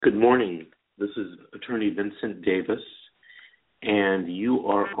Good morning. This is Attorney Vincent Davis, and you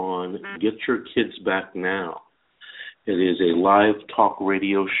are on Get Your Kids Back Now. It is a live talk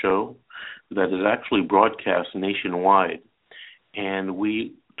radio show that is actually broadcast nationwide, and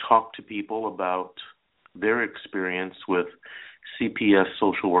we talk to people about their experience with CPS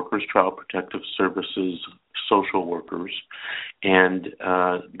social workers, Child Protective Services social workers, and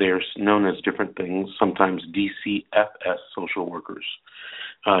they're known as different things, sometimes DCFS social workers.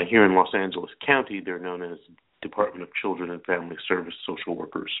 Here in Los Angeles County, they're known as Department of Children and Family Service social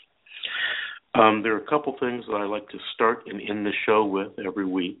workers. There are a couple things that I like to start and end the show with every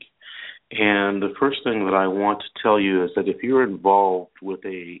week. And the first thing that I want to tell you is that if you're involved with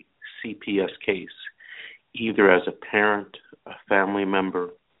a CPS case, either as a parent, a family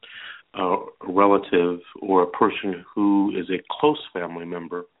member, a relative, or a person who is a close family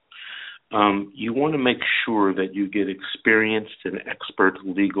member, you want to make sure that you get experienced and expert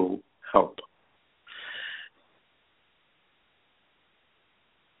legal help.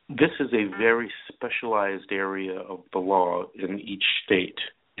 This is a very specialized area of the law in each state,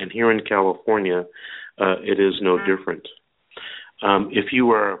 and here in California, it is no different. If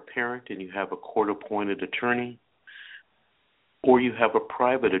you are a parent and you have a court-appointed attorney, or you have a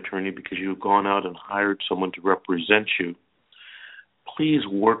private attorney because you've gone out and hired someone to represent you, please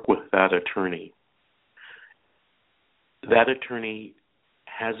work with that attorney. That attorney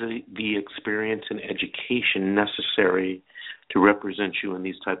has the experience and education necessary to represent you in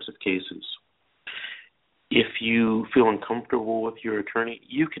these types of cases. If you feel uncomfortable with your attorney,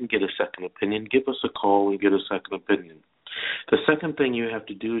 you can get a second opinion. Give us a call and get a second opinion. The second thing you have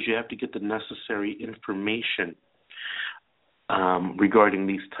to do is you have to get the necessary information regarding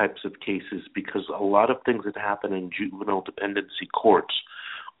these types of cases, because a lot of things that happen in juvenile dependency courts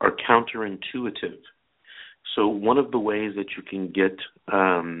are counterintuitive. So one of the ways that you can get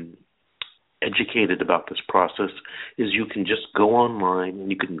educated about this process is you can just go online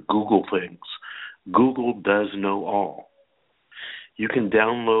and you can Google things. Google does know all. You can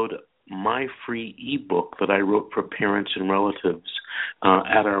download my free ebook that I wrote for parents and relatives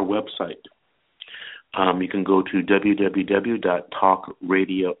at our website. You can go to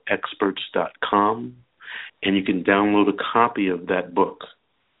www.talkradioexperts.com and you can download a copy of that book.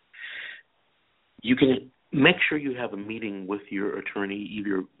 You can make sure you have a meeting with your attorney,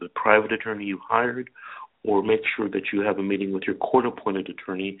 either the private attorney you hired, or make sure that you have a meeting with your court-appointed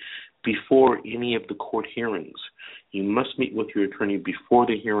attorney before any of the court hearings. You must meet with your attorney before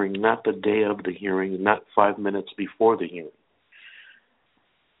the hearing, not the day of the hearing, not 5 minutes before the hearing.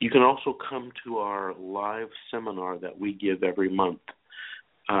 You can also come to our live seminar that we give every month.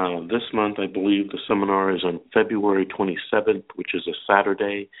 This month, I believe the seminar is on February 27th, which is a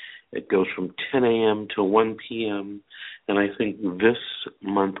Saturday. It goes from 10 a.m. to 1 p.m., and I think this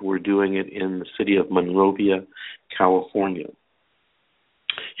month we're doing it in the city of Monrovia, California.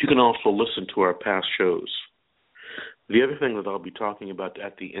 You can also listen to our past shows. The other thing that I'll be talking about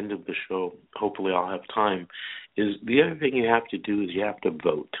at the end of the show, hopefully I'll have time, is the other thing you have to do is you have to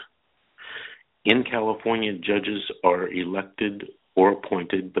vote. In California, judges are elected or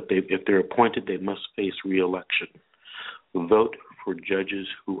appointed, but if they're appointed, they must face re-election. Vote for judges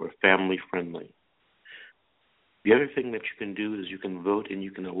who are family-friendly. The other thing that you can do is you can vote and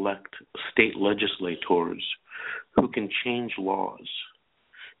you can elect state legislators who can change laws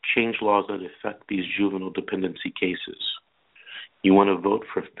that affect these juvenile dependency cases. You want to vote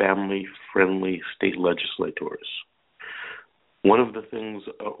for family-friendly state legislators. One of the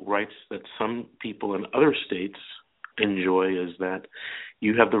rights that some people in other states enjoy is that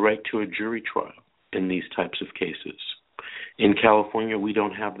you have the right to a jury trial in these types of cases. In California, we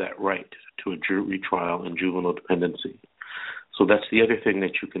don't have that right to a jury trial in juvenile dependency. So that's the other thing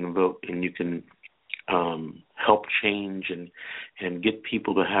that you can vote, and you can help change and get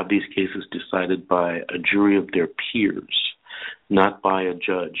people to have these cases decided by a jury of their peers, not by a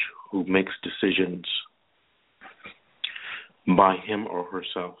judge who makes decisions by him or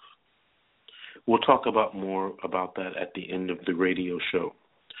herself. We'll talk more about that at the end of the radio show.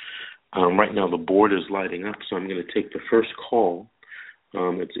 Right now the board is lighting up, so I'm going to take the first call.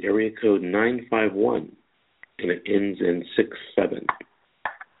 It's area code 951, and it ends in 67.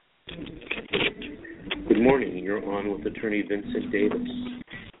 Good morning. You're on with Attorney Vincent Davis.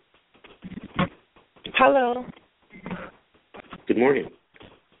 Hello. Good morning.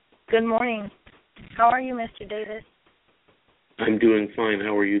 Good morning. How are you, Mr. Davis? I'm doing fine.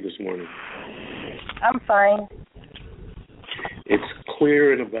 How are you this morning? I'm fine. It's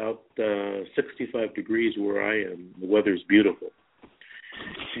clear and about 65 degrees where I am. The weather's beautiful.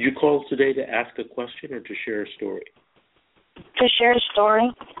 Did you call today to ask a question or to share a story? To share a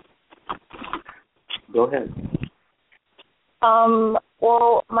story. Go ahead.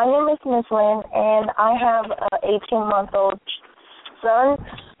 Well, my name is Miss Lynn, and I have an 18-month-old son,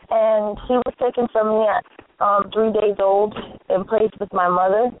 and he was taken from me at 3 days old and placed with my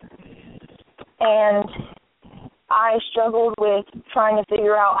mother. And I struggled with trying to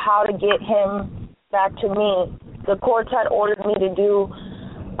figure out how to get him back to me. The courts had ordered me to do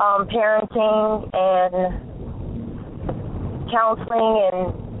parenting and counseling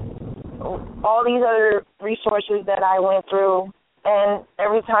and all these other resources that I went through. And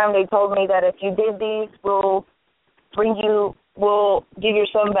every time they told me that if you did these, we'll give your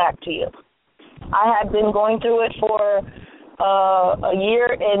son back to you. I had been going through it for a year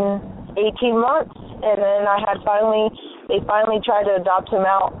and 18 months, and then they finally tried to adopt him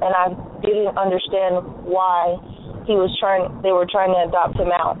out, and I didn't understand why they were trying to adopt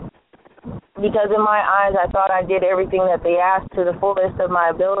him out. Because in my eyes, I thought I did everything that they asked to the fullest of my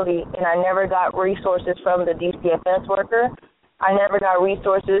ability, and I never got resources from the DCFS worker. I never got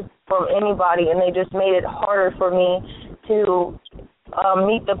resources from anybody, and they just made it harder for me to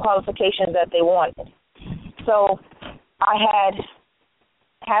meet the qualifications that they wanted. So I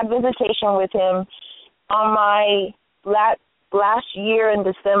had visitation with him. On my last year in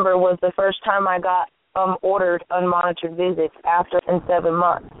December was the first time I got ordered unmonitored visits after 7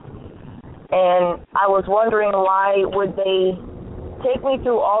 months. And I was wondering why would they take me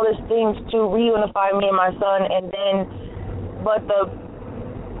through all these things to reunify me and my son, and then, but the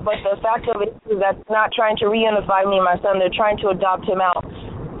fact of it is that's not trying to reunify me and my son. They're trying to adopt him out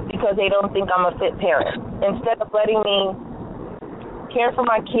because they don't think I'm a fit parent. Instead of letting me care for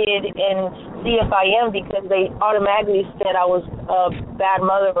my kid and see if I am, because they automatically said I was a bad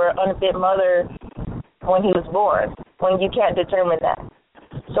mother or unfit mother when he was born, when you can't determine that.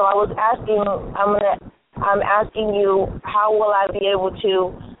 So I'm asking you, how will I be able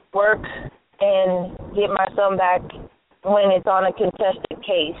to work and get my son back when it's on a contested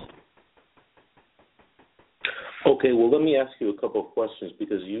case? Okay, well, let me ask you a couple of questions,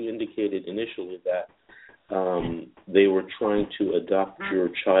 because you indicated initially that they were trying to adopt your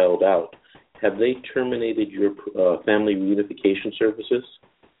child out. Have they terminated your family reunification services?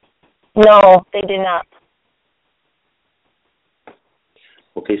 No, they did not.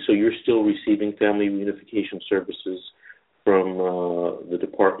 Okay, so you're still receiving family reunification services from the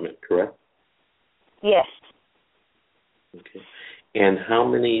department, correct? Yes. Okay. And how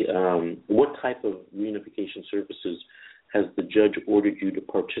many, what type of reunification services has the judge ordered you to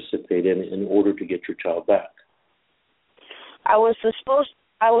participate in order to get your child back? I was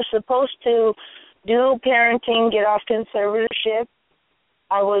supposed to do parenting, get off conservatorship.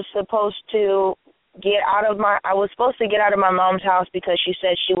 I was supposed to get out of my mom's house because she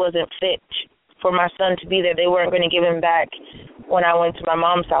said she wasn't fit for my son to be there. They weren't going to give him back when I went to my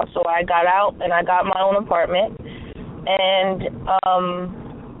mom's house. So I got out and I got my own apartment. And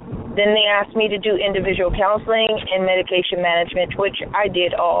then they asked me to do individual counseling and medication management, which I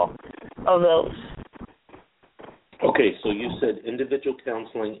did all of those. Okay, so you said individual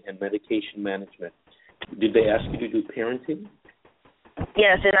counseling and medication management. Did they ask you to do parenting?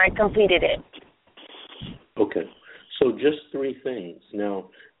 Yes, and I completed it. Okay, so just 3 things. Now,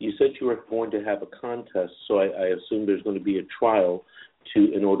 you said you were going to have a contest, so I assume there's going to be a trial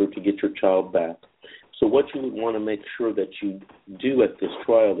in order to get your child back. So what you would want to make sure that you do at this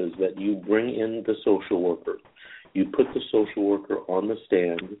trial is that you bring in the social worker. You put the social worker on the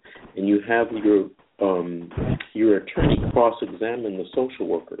stand, and you have your attorney cross-examine the social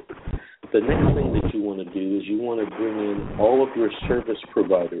worker. The next thing that you want to do is you want to bring in all of your service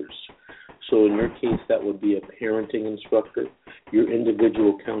providers. So in your case, that would be a parenting instructor, your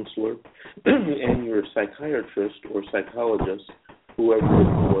individual counselor, and your psychiatrist or psychologist, whoever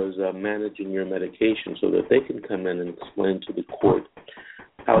was managing your medication, so that they can come in and explain to the court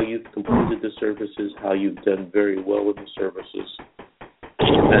how you've completed the services, how you've done very well with the services,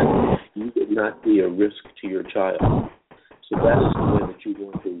 and you would not be a risk to your child. So that is the way that you're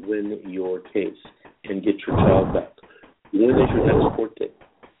going to win your case and get your child back. When is your next court date?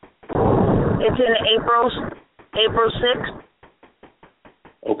 It's in April 6th.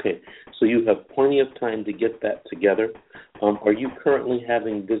 Okay, so you have plenty of time to get that together. Are you currently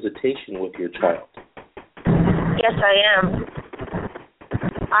having visitation with your child? Yes, I am.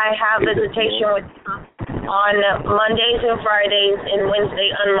 I have visitation with on Mondays and Fridays and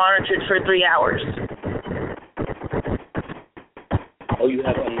Wednesday unmonitored for 3 hours. Oh, you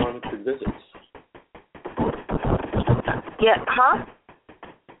have unmonitored visits? Yeah, huh?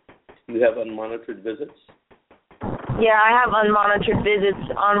 You have unmonitored visits? Yeah, I have unmonitored visits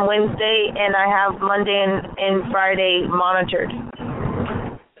on Wednesday, and I have Monday and Friday monitored.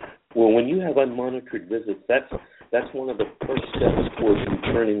 Well, when you have unmonitored visits, that's one of the first steps towards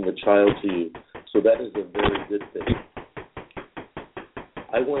returning the child to you. So that is a very good thing.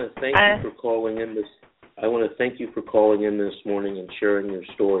 I want to thank you for calling in this. I want to thank you for calling in this morning and sharing your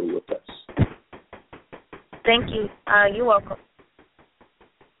story with us. Thank you. You're welcome.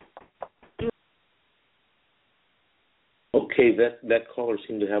 Okay, that caller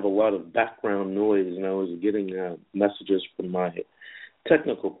seemed to have a lot of background noise, and I was getting messages from my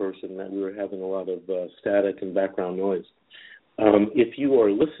technical person that we were having a lot of static and background noise. If you are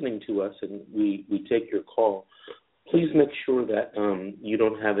listening to us and we take your call, please make sure that you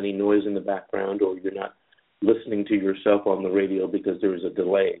don't have any noise in the background or you're not listening to yourself on the radio, because there is a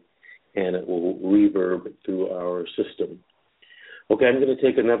delay and it will reverb through our system. Okay, I'm going to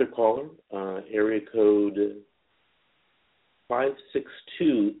take another caller, area code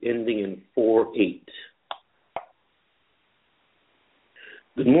 562 ending in 48.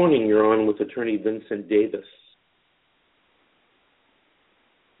 Good morning, you're on with Attorney Vincent Davis.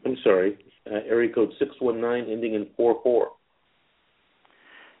 I'm sorry, area code 619 ending in 44.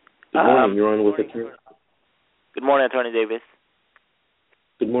 Good morning, you're on with Attorney. Good morning, Attorney Davis.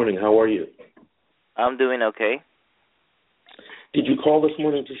 Good morning, how are you? I'm doing okay. Did you call this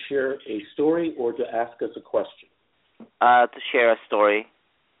morning to share a story or to ask us a question? To share a story.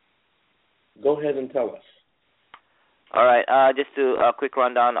 Go ahead and tell us. All right, just a quick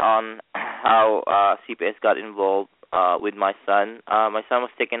rundown on how CPS got involved with my son. My son was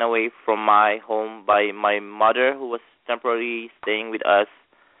taken away from my home by my mother, who was temporarily staying with us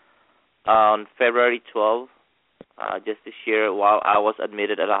on February 12th, just this year, while I was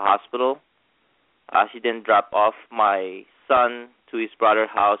admitted at a hospital. She then dropped off my son to his brother's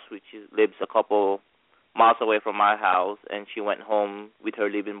house, which lives a couple miles away from my house, and she went home with her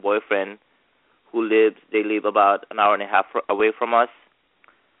live-in boyfriend, they live about an hour and a half away from us.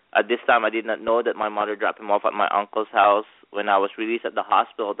 At this time, I did not know that my mother dropped him off at my uncle's house. When I was released at the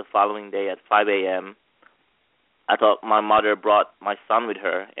hospital the following day at 5 a.m., I thought my mother brought my son with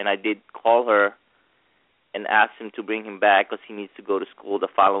her, and I did call her and asked him to bring him back because he needs to go to school the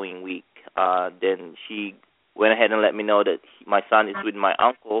following week. Then she went ahead and let me know that my son is with my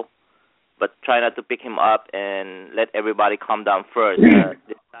uncle, but try not to pick him up and let everybody calm down first.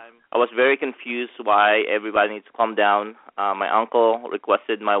 This time, I was very confused why everybody needs to calm down. My uncle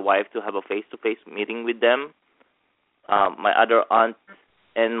requested my wife to have a face-to-face meeting with them, my other aunt,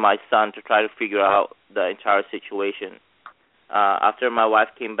 and my son to try to figure out the entire situation. After my wife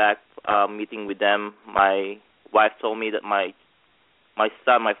came back meeting with them, my wife told me that my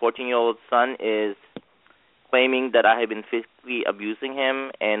son, my 14-year-old son, is claiming that I have been physically abusing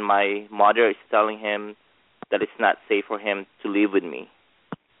him, and my mother is telling him that it's not safe for him to live with me.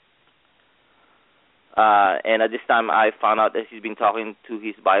 And at this time, I found out that he's been talking to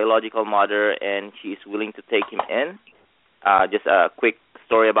his biological mother, and she is willing to take him in. Just a quick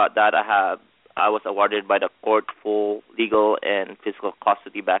story about that. I was awarded by the court full legal and physical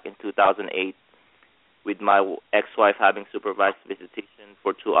custody back in 2008, with my ex-wife having supervised visitation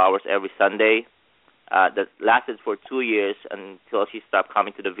for 2 hours every Sunday. That lasted for 2 years until she stopped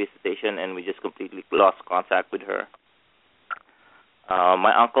coming to the visitation, and we just completely lost contact with her.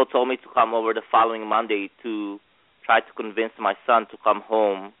 My uncle told me to come over the following Monday to try to convince my son to come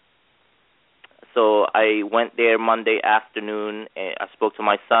home. So I went there Monday afternoon, and I spoke to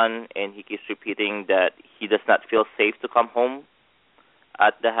my son, and he keeps repeating that he does not feel safe to come home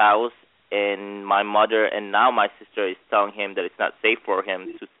at the house, and my mother and now my sister is telling him that it's not safe for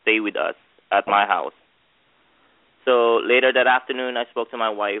him to stay with us at my house. So later that afternoon, I spoke to my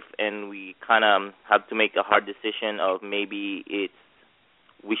wife, and we kind of had to make a hard decision of maybe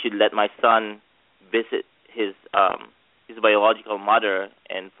we should let my son visit his biological mother,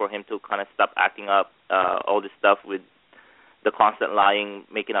 and for him to kind of stop acting up all this stuff with the constant lying,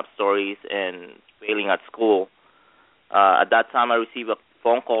 making up stories, and failing at school. At that time, I received a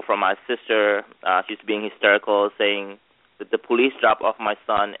phone call from my sister. She's being hysterical, saying that the police dropped off my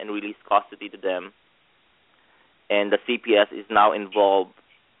son and released custody to them, and the CPS is now involved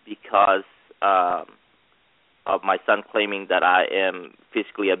because of my son claiming that I am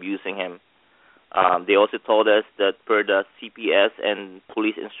physically abusing him. They also told us that per the CPS and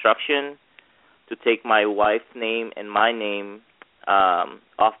police instruction to take my wife's name and my name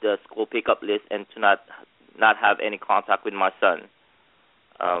off the school pickup list and to not have any contact with my son.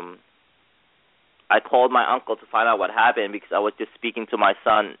 I called my uncle to find out what happened because I was just speaking to my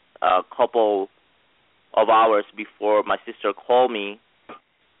son a couple of hours before my sister called me,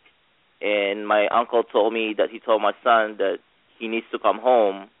 and my uncle told me that he told my son that he needs to come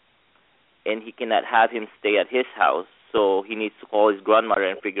home and he cannot have him stay at his house. so he needs to call his grandmother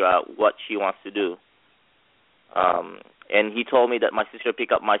and figure out what she wants to do. And he told me that my sister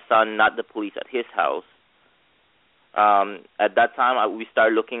picked up my son, not the police, at his house. At that time, we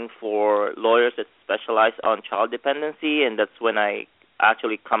started looking for lawyers that specialize on child dependency, and that's when I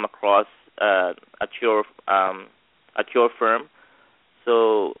actually come across at your firm.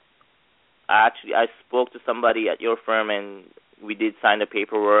 So I spoke to somebody at your firm, and we did sign the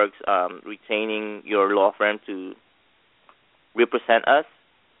paperwork, retaining your law firm to represent us.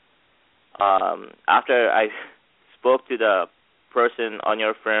 After I spoke to the person on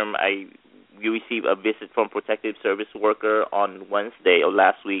your firm, we received a visit from protective service worker on Wednesday of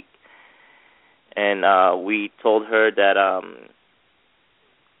last week, and we told her that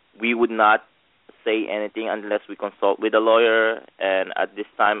we would not say anything unless we consult with a lawyer. And at this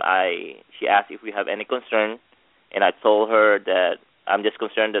time, she asked if we have any concern, and I told her that I'm just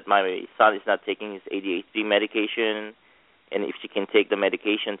concerned that my son is not taking his ADHD medication, and if she can take the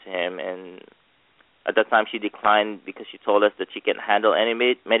medication to him. And at that time, she declined because she told us that she can't handle any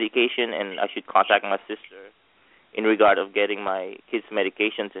medication, and I should contact my sister in regard of getting my kid's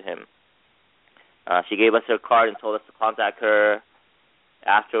medication to him. She gave us her card and told us to contact her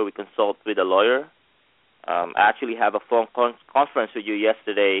after we consult with a lawyer. I actually have a phone conference with you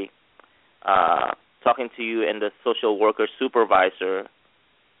yesterday, talking to you and the social worker supervisor.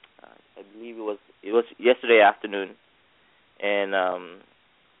 I believe it was yesterday afternoon, and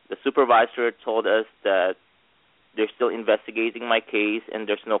the supervisor told us that they're still investigating my case and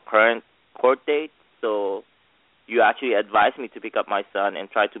there's no current court date. So you actually advised me to pick up my son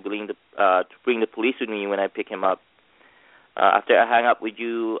and try to bring the police with me when I pick him up. After I hang up with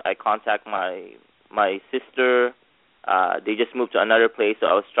you, I contact my sister. They just moved to another place, so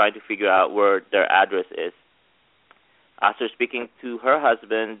I was trying to figure out where their address is. After speaking to her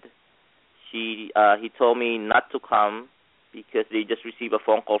husband, he told me not to come because they just received a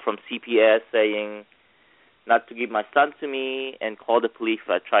phone call from CPS saying not to give my son to me and call the police if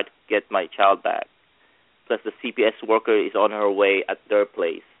I try to get my child back. Plus the CPS worker is on her way at their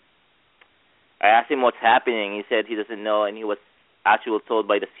place. I asked him what's happening. He said he doesn't know, and he was actually told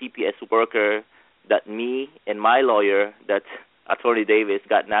by the CPS worker that me and my lawyer, that Attorney Davis,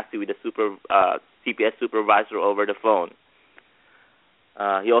 got nasty with the CPS supervisor over the phone.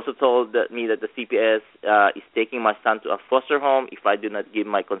 He also told me that the CPS is taking my son to a foster home if I do not give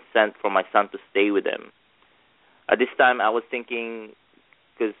my consent for my son to stay with them. At this time, I was thinking,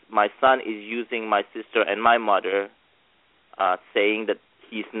 because my son is using my sister and my mother, saying that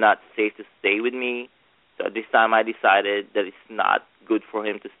he's not safe to stay with me. So at this time, I decided that it's not good for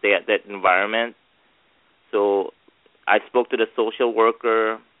him to stay at that environment. So I spoke to the social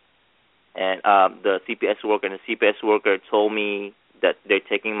worker and the CPS worker, and the CPS worker told me that they're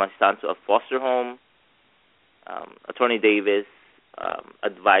taking my son to a foster home. Attorney Davis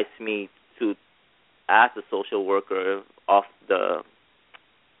advised me to ask the social worker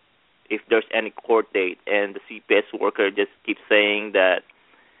if there's any court date, and the CPS worker just keeps saying that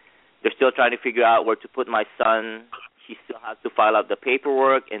they're still trying to figure out where to put my son. He still has to file out the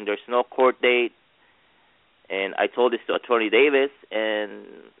paperwork, and there's no court date. And I told this to Attorney Davis, and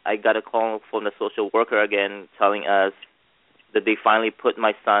I got a call from the social worker again telling us that they finally put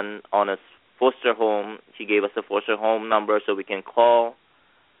my son on a foster home. She gave us a foster home number so we can call.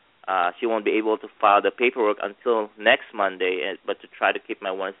 She won't be able to file the paperwork until next Monday, but to try to keep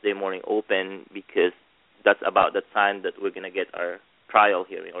my Wednesday morning open because that's about the time that we're going to get our trial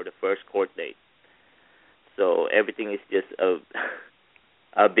hearing or the first court date. So everything is just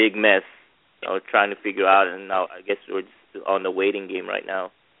a big mess. I was trying to figure out, and now I guess we're just on the waiting game right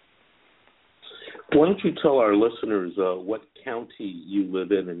now. Why don't you tell our listeners what county you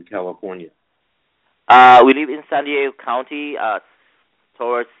live in California? We live in San Diego County,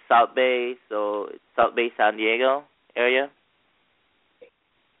 towards South Bay, so South Bay, San Diego area.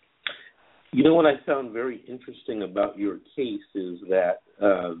 You know what I found very interesting about your case is that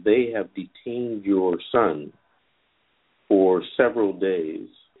they have detained your son for several days,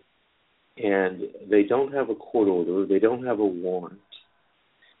 and they don't have a court order, they don't have a warrant.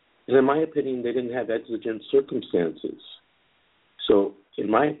 And in my opinion, they didn't have exigent circumstances. So, in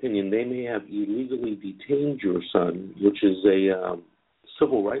my opinion, they may have illegally detained your son, which is a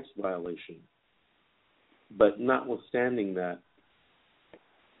civil rights violation. But notwithstanding that,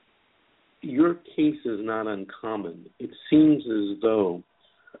 your case is not uncommon. It seems as though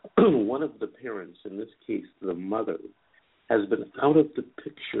one of the parents, in this case the mother, has been out of the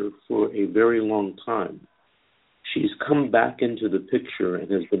picture for a very long time. She's come back into the picture and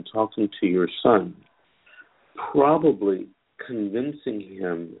has been talking to your son, probably convincing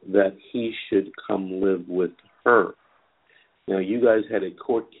him that he should come live with her. Now, you guys had a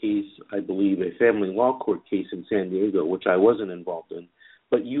court case, I believe, a family law court case in San Diego, which I wasn't involved in,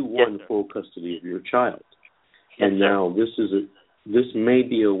 but you won full custody of your child. And now this may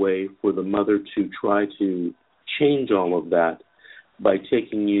be a way for the mother to try to change all of that by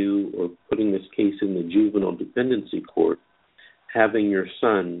taking you or putting this case in the juvenile dependency court, having your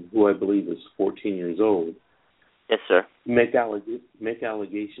son, who I believe is 14 years old, yes, sir, make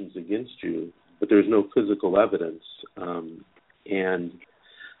allegations against you, but there's no physical evidence. And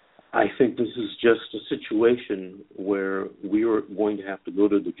I think this is just a situation where we are going to have to go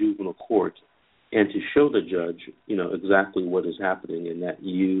to the juvenile court and to show the judge, exactly what is happening, and that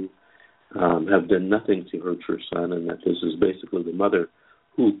you have done nothing to hurt your son, and that this is basically the mother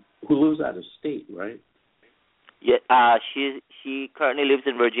who lives out of state, right? Yeah, she currently lives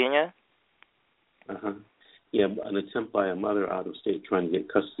in Virginia. Yeah, an attempt by a mother out of state trying to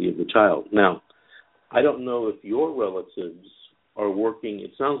get custody of the child. Now, I don't know if your relatives are working.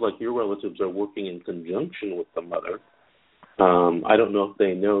 It sounds like your relatives are working in conjunction with the mother. I don't know if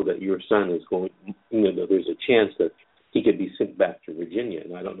they know that your son is going, that there's a chance that he could be sent back to Virginia,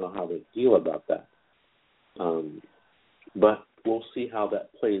 and I don't know how they feel about that. But we'll see how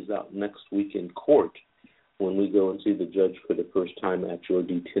that plays out next week in court when we go and see the judge for the first time at your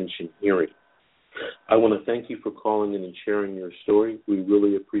detention hearing. I want to thank you for calling in and sharing your story. We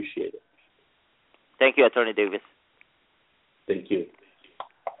really appreciate it. Thank you, Attorney Davis. Thank you.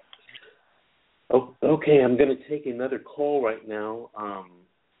 Oh, okay, I'm going to take another call right now.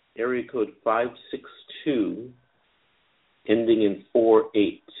 Area code 562, ending in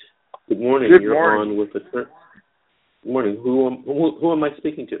 48. Good morning. You're on with the. Good morning. Who am I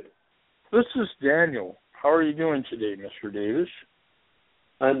speaking to? This is Daniel. How are you doing today, Mr. Davis?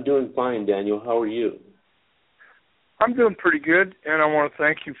 I'm doing fine, Daniel. How are you? I'm doing pretty good, and I want to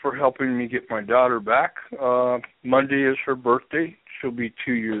thank you for helping me get my daughter back. Monday is her birthday. She'll be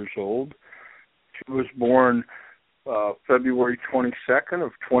 2 years old. She was born February 22nd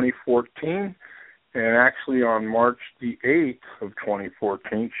of 2014, and actually on March the 8th of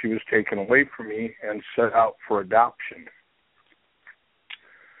 2014, she was taken away from me and set out for adoption.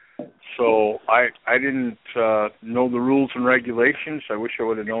 So I didn't know the rules and regulations. I wish I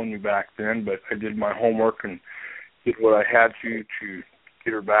would have known you back then, but I did my homework and did what I had to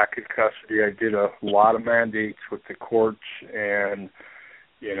get her back in custody. I did a lot of mandates with the courts, and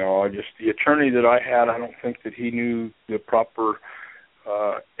the attorney that I had, I don't think that he knew the proper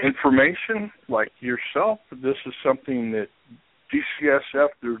information like yourself. This is something that DCSF,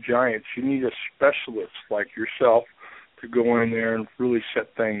 they're giants. You need a specialist like yourself to go in there and really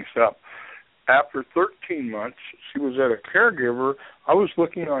set things up. After 13 months, she was at a caregiver. I was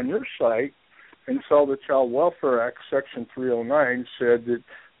looking on your site and saw the Child Welfare Act, Section 309, said that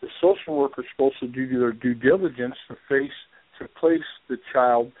the social worker is supposed to do their due diligence to place the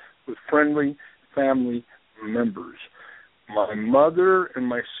child with friendly family members. My mother and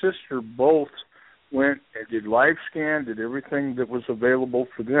my sister both went and did live scan, did everything that was available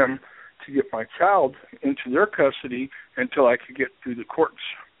for them to get my child into their custody until I could get through the courts.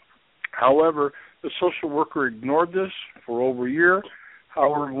 However, the social worker ignored this for over a year.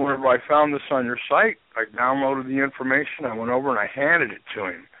 However, when I found this on your site, I downloaded the information, I went over and I handed it to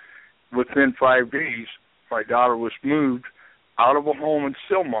him. Within 5 days, my daughter was moved out of a home in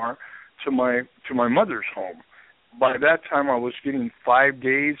Sylmar to my mother's home. By that time, I was getting 5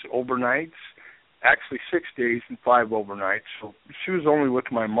 days overnights, actually 6 days and 5 overnights. So she was only with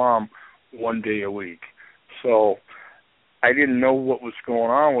my mom 1 day a week. So I didn't know what was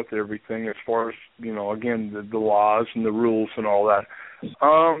going on with everything as far as, again, the laws and the rules and all that.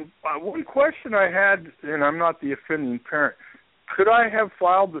 One question I had, and I'm not the offending parent, could I have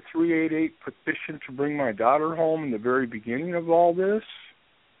filed the 388 petition to bring my daughter home in the very beginning of all this?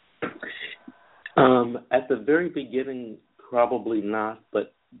 At the very beginning, probably not,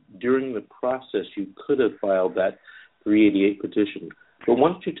 but during the process, you could have filed that 388 petition. But why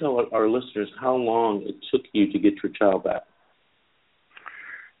don't you tell our listeners how long it took you to get your child back?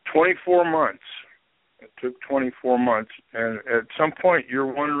 24 months. It took 24 months. And at some point, you're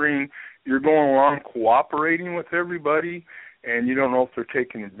wondering, you're going along cooperating with everybody, and you don't know if they're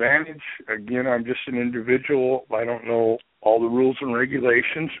taking advantage. Again, I'm just an individual. I don't know all the rules and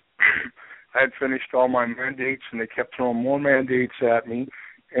regulations. I had finished all my mandates, and they kept throwing more mandates at me,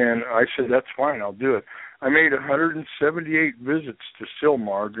 and I said, that's fine, I'll do it. I made 178 visits to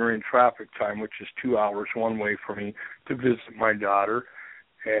Sylmar during traffic time, which is 2 hours one way for me to visit my daughter,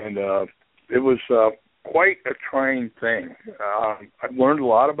 and it was quite a trying thing. I've learned a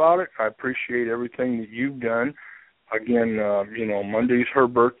lot about it. I appreciate everything that you've done. Again, Monday's her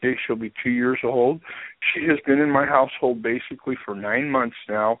birthday. She'll be 2 years old. She has been in my household basically for 9 months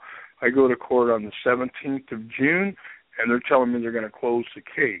now. I go to court on the 17th of June, and they're telling me they're going to close the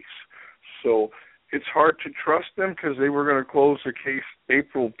case. So it's hard to trust them because they were going to close the case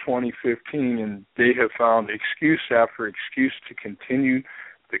April 2015, and they have found excuse after excuse to continue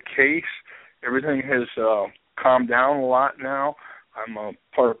the case. Everything has calmed down a lot now. I'm a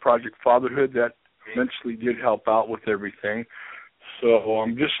part of Project Fatherhood. That immensely did help out with everything. So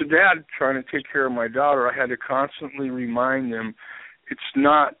I'm just a dad trying to take care of my daughter. I had to constantly remind them it's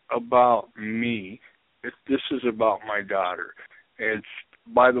not about me. This is about my daughter. And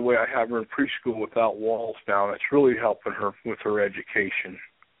by the way, I have her in preschool without walls now. That's really helping her with her education.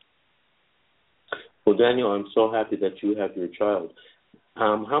 Well, Daniel, I'm so happy that you have your child.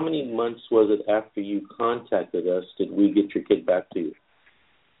 How many months was it after you contacted us did we get your kid back to you?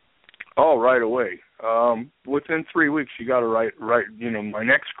 Oh, right away. Within 3 weeks, you got to write. My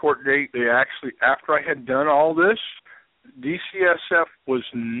next court date, they actually, after I had done all this, DCSF was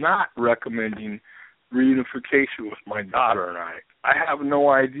not recommending reunification with my daughter and I. I have no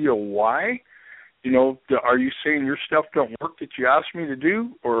idea why. Are you saying your stuff don't work that you asked me to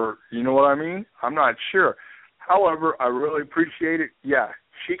do? Or, you know what I mean? I'm not sure. However, I really appreciate it. Yeah,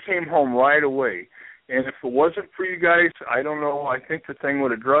 she came home right away. And if it wasn't for you guys, I don't know, I think the thing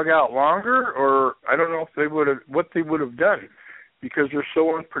would have drug out longer, or I don't know if they would have, what they would have done, because they're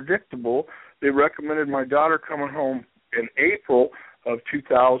so unpredictable. They recommended my daughter coming home in April of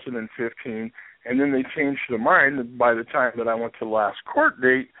 2015, and then they changed their mind by the time that I went to the last court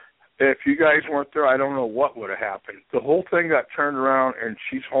date. If you guys weren't there, I don't know what would have happened. The whole thing got turned around, and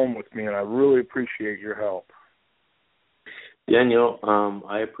she's home with me, and I really appreciate your help. Daniel,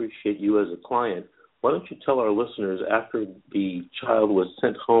 I appreciate you as a client. Why don't you tell our listeners, after the child was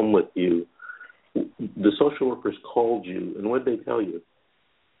sent home with you, the social workers called you, and what did they tell you?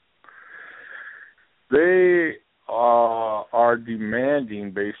 They are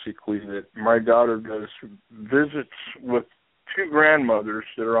demanding, basically, that my daughter does visits with two grandmothers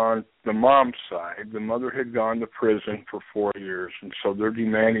that are on the mom's side. The mother had gone to prison for 4 years, and so they're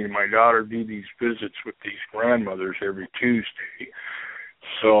demanding my daughter do these visits with these grandmothers every Tuesday.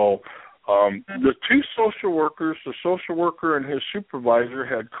 So the two social workers, the social worker and his supervisor,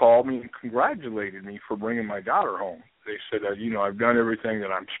 had called me and congratulated me for bringing my daughter home. They said that, I've done everything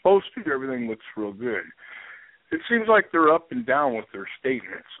that I'm supposed to. Everything looks real good. It seems like they're up and down with their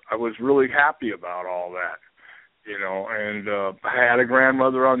statements. I was really happy about all that. And I had a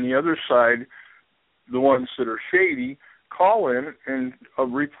grandmother on the other side, the ones that are shady, call in and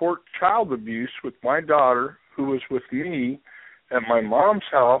report child abuse with my daughter, who was with me at my mom's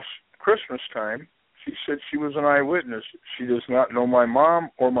house Christmas time. She said she was an eyewitness. She does not know my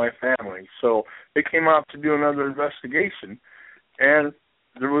mom or my family. So they came out to do another investigation, and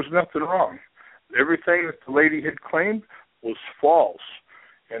there was nothing wrong. Everything that the lady had claimed was false.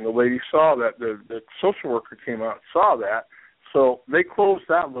 And the lady saw that, the social worker came out and saw that, so they closed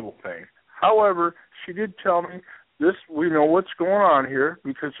that little thing. However, she did tell me, we know what's going on here,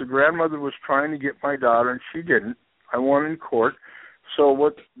 because the grandmother was trying to get my daughter, and she didn't. I won in court. So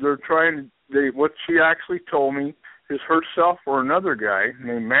what she actually told me is herself or another guy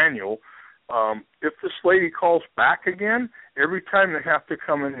named Manuel, if this lady calls back again, every time they have to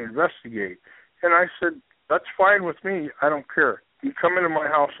come in and investigate. And I said, that's fine with me. I don't care. You come into my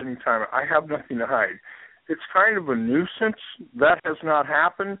house anytime. I have nothing to hide. It's kind of a nuisance. That has not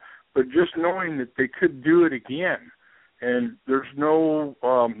happened, but just knowing that they could do it again. And there's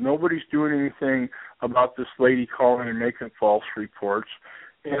nobody's doing anything about this lady calling and making false reports.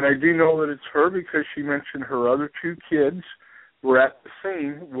 And I do know that it's her because she mentioned her other two kids were at the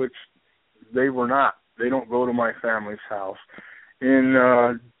scene, which they were not. They don't go to my family's house.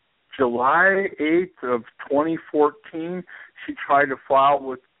 In July 8th of 2014, she tried to file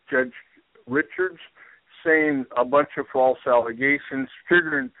with Judge Richards saying a bunch of false allegations,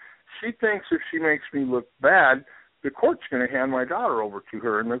 figuring she thinks if she makes me look bad, the court's going to hand my daughter over to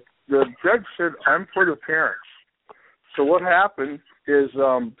her. And the judge said, I'm for the parents. So what happened is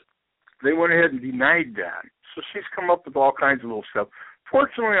they went ahead and denied that. So she's come up with all kinds of little stuff.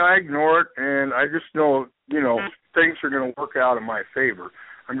 Fortunately, I ignore it, and I just know, things are going to work out in my favor.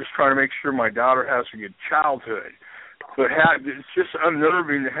 I'm just trying to make sure my daughter has a good childhood. But it's just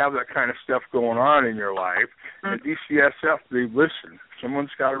unnerving to have that kind of stuff going on in your life. And DCSF, they listen. If someone's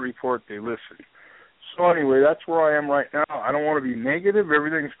got a report, they listen. So anyway, that's where I am right now. I don't want to be negative.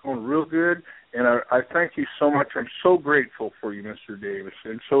 Everything's going real good. And I thank you so much. I'm so grateful for you, Mr. Davis.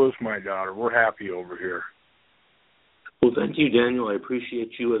 And so is my daughter. We're happy over here. Well, thank you, Daniel. I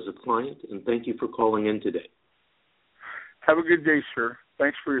appreciate you as a client, and thank you for calling in today. Have a good day, sir.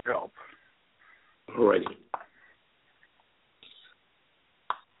 Thanks for your help. All righty.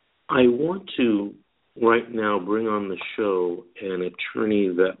 I want to right now bring on the show an attorney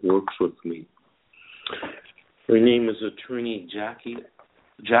that works with me. Her name is Attorney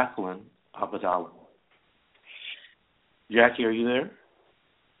Jacqueline Abadala. Jackie, are you there?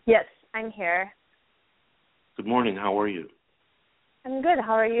 Yes, I'm here. Good morning. How are you? I'm good.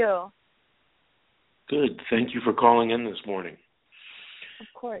 How are you? Good. Thank you for calling in this morning. Of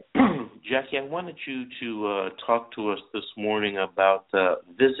course. Jackie, I wanted you to talk to us this morning about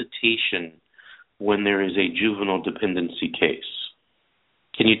visitation when there is a juvenile dependency case.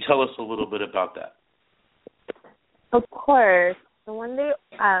 Can you tell us a little bit about that? Of course. So when they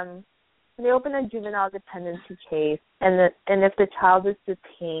open a juvenile dependency case, and if the child is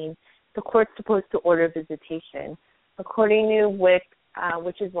detained, the court's supposed to order visitation. According to WIC,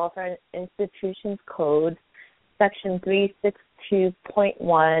 which is Welfare and Institutions Code, Section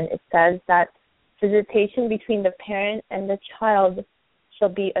 362.1, it says that visitation between the parent and the child shall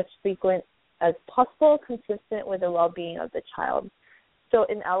be as frequent as possible, consistent with the well-being of the child. So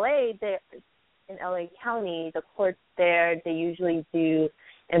in LA County, the courts there, they usually do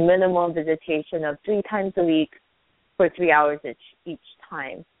a minimum visitation of 3 times a week for 3 hours each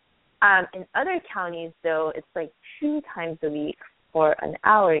time. In other counties, though, it's like 2 times a week for an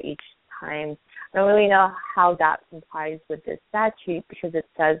hour each time. I don't really know how that complies with this statute because it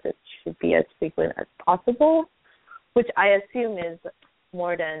says it should be as frequent as possible, which I assume is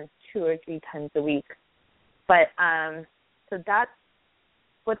more than 2 or 3 times a week. But so that's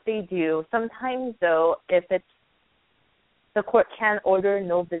what they do. Sometimes, though, if the court can order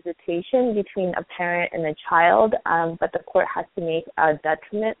no visitation between a parent and a child, but the court has to make a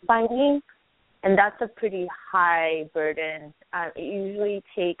detriment finding, and that's a pretty high burden. It usually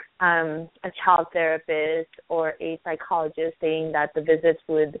takes a child therapist or a psychologist saying that the visits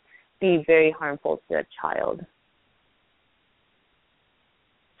would be very harmful to a child.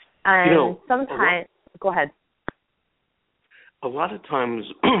 And sometimes, go ahead. A lot of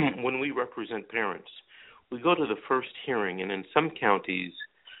times when we represent parents, we go to the first hearing, and in some counties,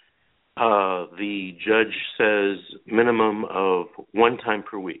 the judge says minimum of 1 time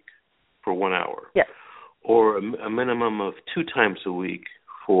per week for 1 hour, yes, or a minimum of 2 times a week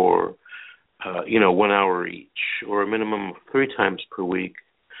for 1 hour each, or a minimum of 3 times per week,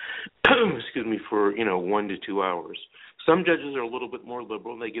 for 1 to 2 hours. Some judges are a little bit more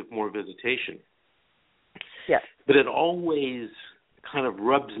liberal; they give more visitation. Yes, but it always kind of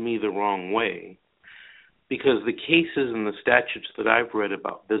rubs me the wrong way, because the cases and the statutes that I've read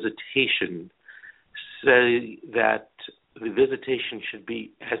about visitation say that the visitation should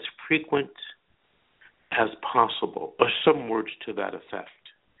be as frequent as possible, or some words to that effect.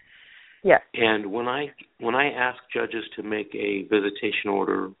 Yes. And when I ask judges to make a visitation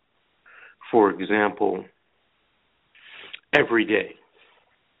order, for example, every day,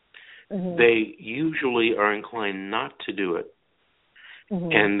 mm-hmm. they usually are inclined not to do it.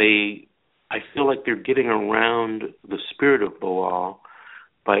 Mm-hmm. And I feel like they're getting around the spirit of the law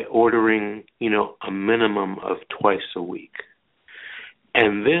by ordering, a minimum of twice a week.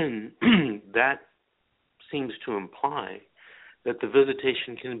 And then that seems to imply that the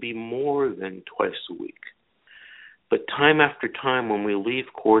visitation can be more than twice a week. But time after time when we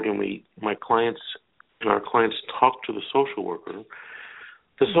leave court and our clients talk to the social worker,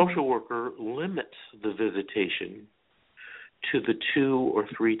 the social worker limits the visitation to the 2 or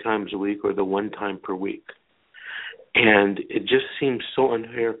 3 times a week or the 1 time per week. And it just seems so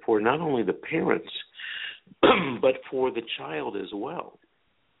unfair for not only the parents, but for the child as well.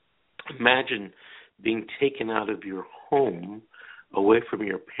 Imagine being taken out of your home, away from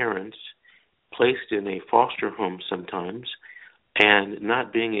your parents, placed in a foster home sometimes, and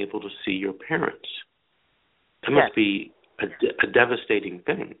not being able to see your parents. That must be a devastating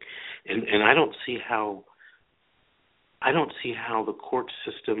thing. And I don't see how the court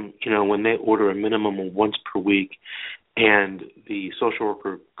system, when they order a minimum of once per week and the social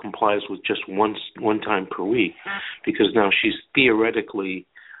worker complies with just one time per week, because now she's theoretically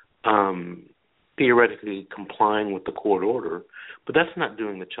complying with the court order, but that's not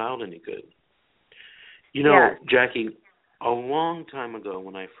doing the child any good. Jackie, a long time ago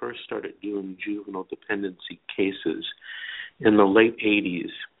when I first started doing juvenile dependency cases in the late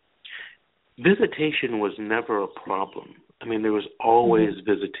 80s, visitation was never a problem. I mean, there was always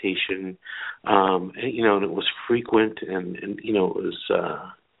visitation, and it was frequent, and it was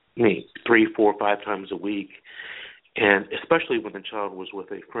 3, 4, 5 times a week, and especially when the child was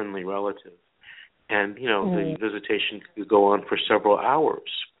with a friendly relative. And, the visitation could go on for several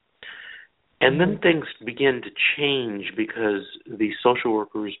hours. And then things began to change because the social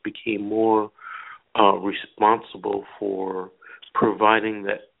workers became more responsible for providing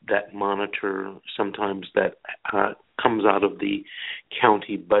that monitor. Sometimes that comes out of the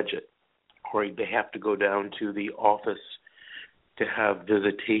county budget, or they have to go down to the office to have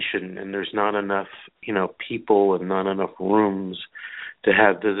visitation, and there's not enough, people and not enough rooms to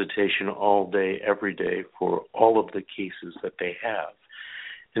have visitation all day, every day for all of the cases that they have.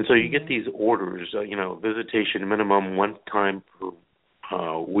 And so you get these orders, visitation minimum one time per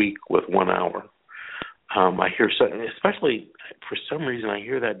week with 1 hour. I hear, especially for some reason, I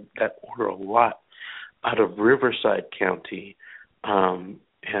hear that order a lot out of Riverside County,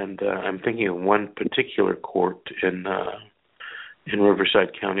 and I'm thinking of one particular court in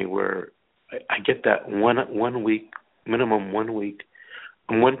Riverside County where I get that one week, minimum 1 week,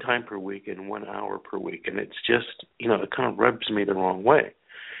 one time per week and 1 hour per week, and it's just, it kind of rubs me the wrong way.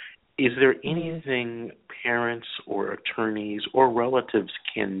 Is there anything parents or attorneys or relatives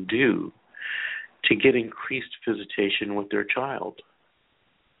can do to get increased visitation with their child?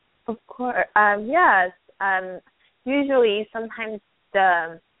 Of course, yes. Usually, sometimes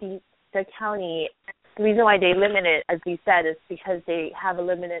the county, the reason why they limit it, as you said, is because they have a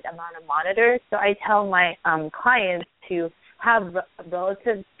limited amount of monitors. So I tell my clients to have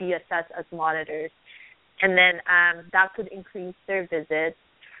relatives be assessed as monitors, and then that could increase their visits.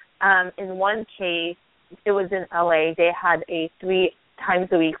 In one case, it was in LA. They had a 3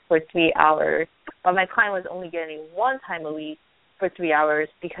 times a week for 3 hours, but my client was only getting 1 time a week for 3 hours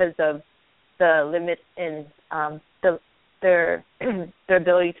because of the limit in their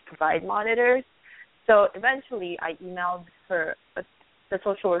ability to provide monitors. So eventually, I emailed the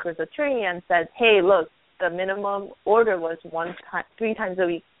social worker's attorney and said, "Hey, look, the minimum order was 3 times a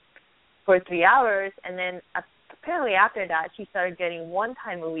week for 3 hours, and then apparently after that, she started getting 1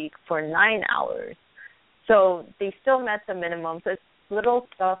 time a week for 9 hours. So they still met the minimum. So it's little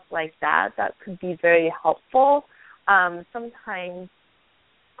stuff like that could be very helpful. Sometimes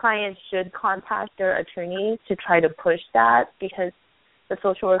clients should contact their attorney to try to push that, because the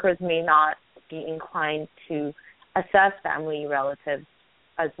social workers may not be inclined to assess family relatives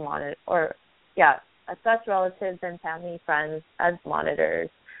as assess relatives and family friends as monitors,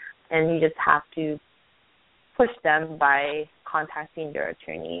 and you just have to push them by contacting their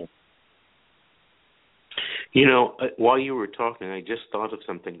attorneys. While you were talking, I just thought of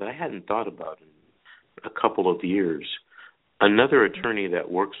something that I hadn't thought about in a couple of years. Another attorney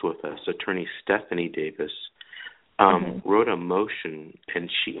that works with us, attorney Stephanie Davis, wrote a motion, and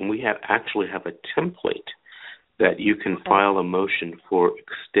we actually have a template that you can file a motion for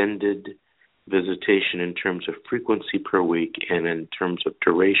extended visitation in terms of frequency per week and in terms of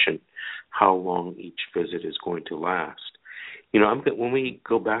duration, how long each visit is going to last. When we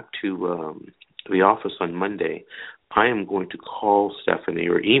go back to the office on Monday, I am going to call Stephanie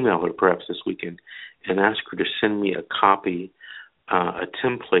or email her perhaps this weekend and ask her to send me a copy, a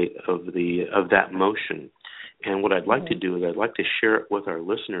template of that motion. And what I'd like to do is I'd like to share it with our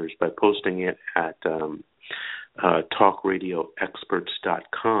listeners by posting it at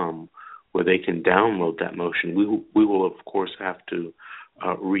talkradioexperts.com, where they can download that motion. We will of course have to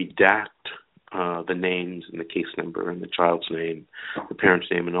redact the names and the case number and the child's name, the parent's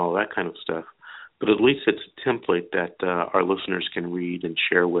name, and all that kind of stuff. But at least it's a template that our listeners can read and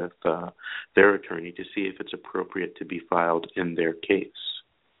share with their attorney to see if it's appropriate to be filed in their case.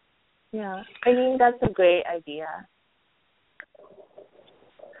 Yeah, I think that's a great idea.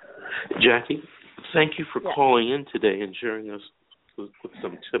 Jackie, thank you for calling in today and sharing us with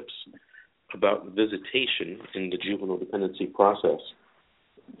some tips about visitation in the juvenile dependency process.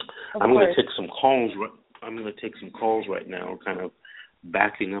 I'm going to take some calls. I'm going to take some calls right now, kind of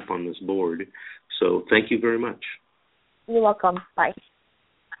backing up on this board. So thank you very much. You're welcome. Bye.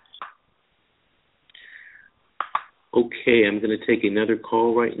 Okay, I'm going to take another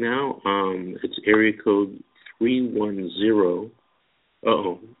call right now. It's area code 310.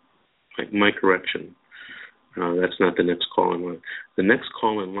 My correction. That's not the next call in line. The next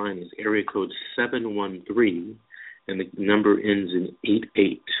call in line is area code 713, and the number ends in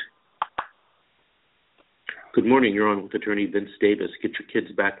 88. Good morning. You're on with Attorney Vince Davis. Get your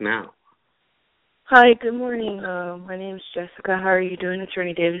kids back now. Hi, good morning. My name is Jessica. How are you doing,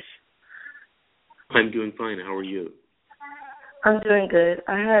 Attorney Davis? I'm doing fine. How are you? I'm doing good.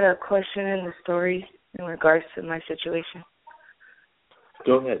 I had a question in the story in regards to my situation.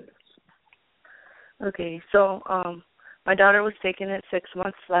 Go ahead. Okay, so my daughter was taken at 6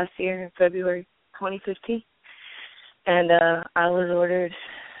 months last year in February 2015, and I was ordered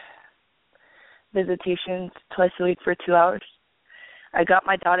visitations twice a week for 2 hours. I got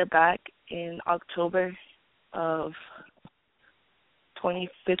my daughter back in October of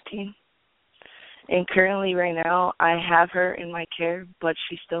 2015. And currently right now I have her in my care, but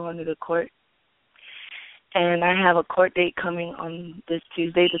she's still under the court. And I have a court date coming on this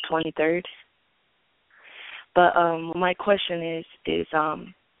Tuesday, the 23rd. But my question is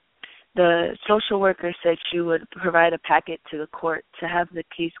the social worker said she would provide a packet to the court to have the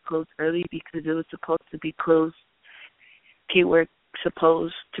case closed early because it was supposed to be closed. Paperwork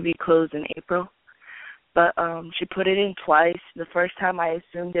supposed to be closed in April. But she put it in twice. The first time I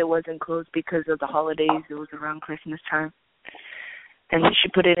assumed it wasn't closed because of the holidays. It was around Christmas time. And she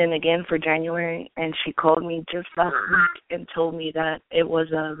put it in again for January, and she called me just last week and told me that it was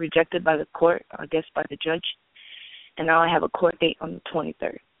rejected by the court, I guess by the judge, and now I have a court date on the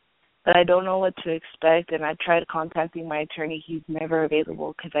 23rd. But I don't know what to expect, and I tried contacting my attorney. He's never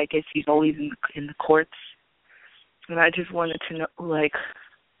available because I guess he's always in the courts. And I just wanted to know, like,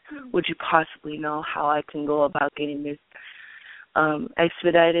 would you possibly know how I can go about getting this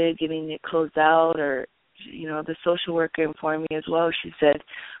expedited, getting it closed out, or the social worker informed me as well. She said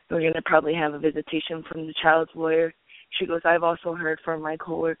we're going to probably have a visitation from the child's lawyer. She goes, I've also heard from my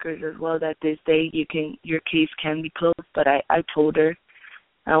coworkers as well that this day your case can be closed, but I told her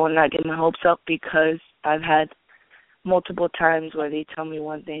I will not get my hopes up because I've had multiple times where they tell me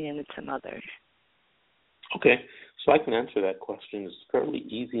one thing and it's another. Okay, so I can answer that question. It's fairly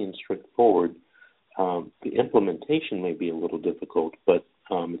easy and straightforward. The implementation may be a little difficult, but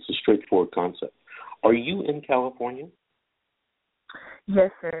it's a straightforward concept. Are you in California?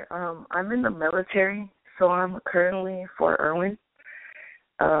 Yes, sir. I'm in the military, so I'm currently Fort Irwin.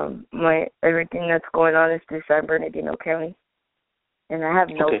 Everything that's going on is through San Bernardino County, and I have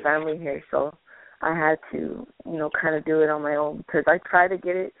no family here, so I had to, kind of do it on my own because I try to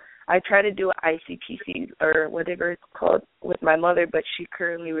do an ICPC or whatever it's called with my mother, but she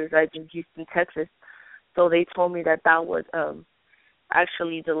currently resides in Houston, Texas. So they told me that would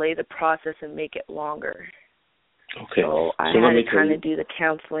actually delay the process and make it longer. Okay. So I had to kind of do the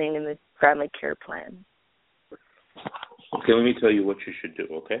counseling and the family care plan. Okay, let me tell you what you should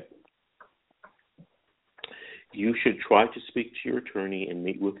do, okay? You should try to speak to your attorney and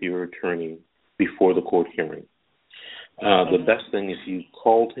meet with your attorney before the court hearing. The best thing, if you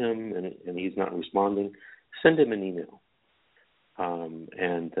called him and he's not responding, send him an email. I'm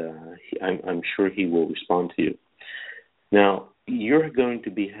sure he will respond to you. Now, you're going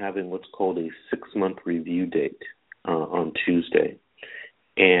to be having what's called a 6-month review date on Tuesday.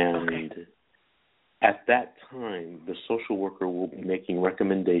 And at that time, the social worker will be making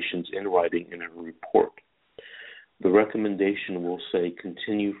recommendations in writing in a report. The recommendation will say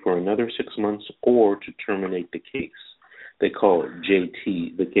continue for another 6 months or to terminate the case. They call it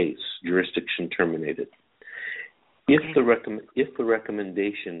JT, the case, jurisdiction terminated. If the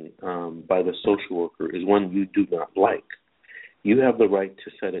recommendation by the social worker is one you do not like, you have the right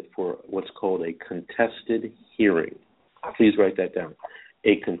to set it for what's called a contested hearing. Please write that down.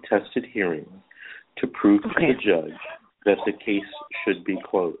 A contested hearing to prove to the judge that the case should be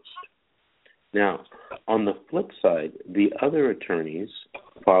closed. Now, on the flip side, the other attorneys,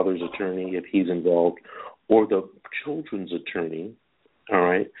 father's attorney if he's involved, or the children's attorney, all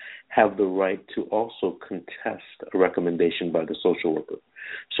right, have the right to also contest a recommendation by the social worker.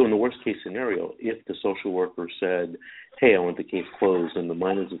 So in the worst case scenario, if the social worker said, hey, I want the case closed, and the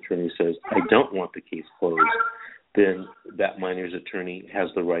minor's attorney says, I don't want the case closed, then that minor's attorney has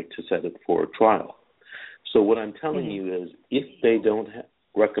the right to set it for a trial. So what I'm telling you is if they don't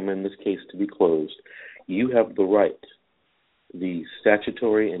recommend this case to be closed, you have the right, the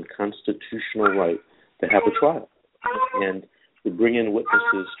statutory and constitutional right to have a trial and to bring in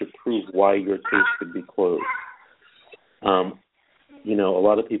witnesses to prove why your case should be closed. A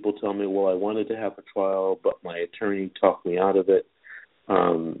lot of people tell me, well, I wanted to have a trial, but my attorney talked me out of it.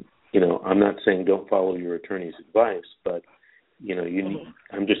 I'm not saying don't follow your attorney's advice, but,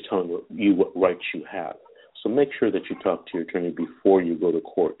 I'm just telling you what rights you have. So make sure that you talk to your attorney before you go to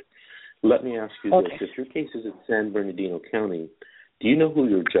court. Let me ask you this. If your case is in San Bernardino County, do you know who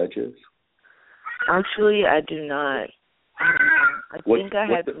your judge is? Actually, I do not. I think I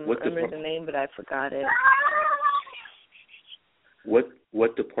had remember the name, but I forgot it.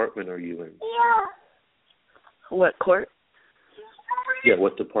 What department are you in? What court? Yeah,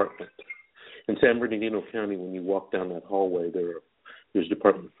 what department? In San Bernardino County, when you walk down that hallway, there's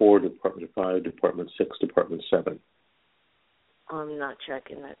Department 4, Department 5, Department 6, Department 7. I'm not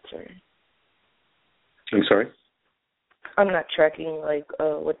tracking that, sir. I'm sorry? I'm not tracking,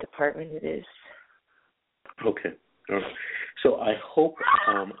 what department it is. Okay. All right. So I hope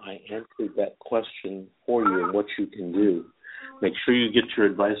I answered that question for you and what you can do. Make sure you get your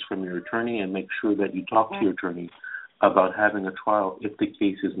advice from your attorney, and make sure that you talk to your attorney about having a trial if the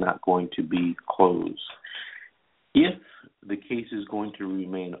case is not going to be closed. If the case is going to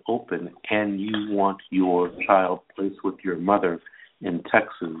remain open and you want your child placed with your mother in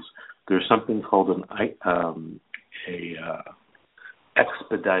Texas, there's something called an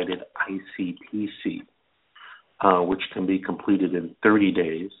expedited ICPC, which can be completed in 30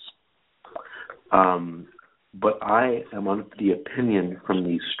 days. But I am of the opinion, from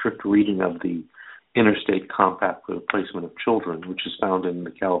the strict reading of the Interstate Compact for the Placement of Children, which is found in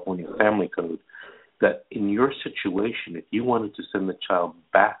the California Family Code, that in your situation, if you wanted to send the child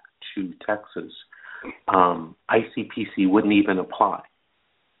back to Texas, ICPC wouldn't even apply.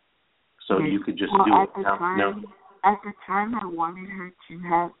 So you could just do it. At the time, I wanted her to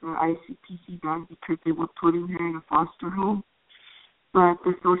have the ICPC done because they were putting her in a foster home. But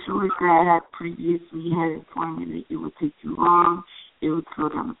the social worker I had previously had informed me that it would take too long, it would slow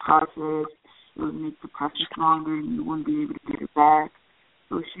down the process, it would make the process longer, and you wouldn't be able to get her back.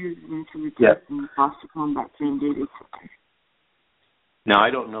 So she was eventually taken in the foster home that same day they took her. Now, I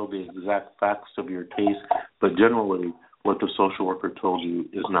don't know the exact facts of your case, but generally what the social worker told you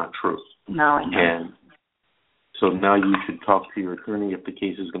is not true. No, I know. And so now you should talk to your attorney if the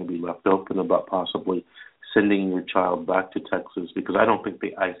case is going to be left open about possibly sending your child back to Texas, because I don't think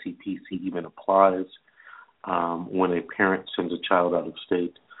the ICPC even applies when a parent sends a child out of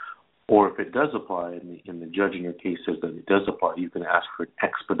state. Or if it does apply, and the judge in your case says that it does apply, you can ask for an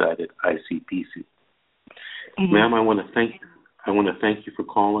expedited ICPC. Mm-hmm. Ma'am, I want to thank you for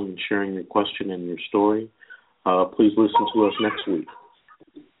calling and sharing your question and your story. Please listen to us next week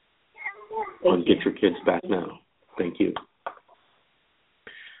on Get Your Kids Back Now. Thank you.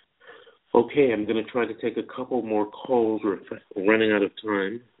 Okay, I'm going to try to take a couple more calls. We're running out of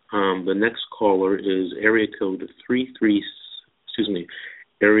time. The next caller is area code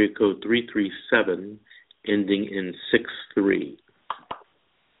 337, ending in 63.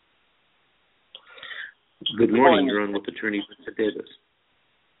 Good morning. You're on with Attorney Mr. Davis.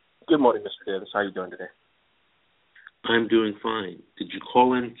 Good morning, Mr. Davis. How are you doing today? I'm doing fine. Did you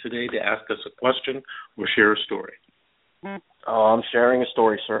call in today to ask us a question or share a story? I'm sharing a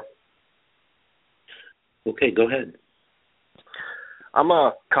story, sir. Okay, go ahead. I'm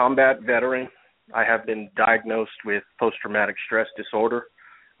a combat veteran. I have been diagnosed with post-traumatic stress disorder.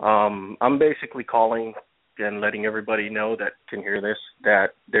 I'm basically calling and letting everybody know that can hear this,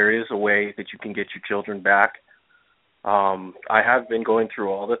 that there is a way that you can get your children back. I have been going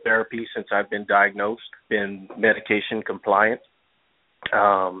through all the therapy since I've been diagnosed, been medication compliant.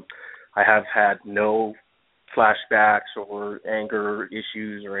 I have had no flashbacks or anger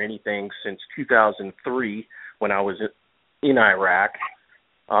issues or anything since 2003 when I was in Iraq.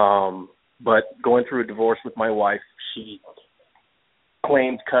 But going through a divorce with my wife, she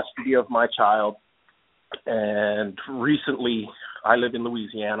claimed custody of my child. And recently, I live in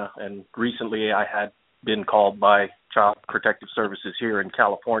Louisiana, and recently I had been called by Child Protective Services here in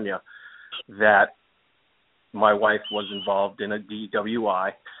California that my wife was involved in a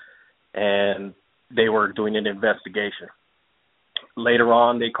DWI, and they were doing an investigation. Later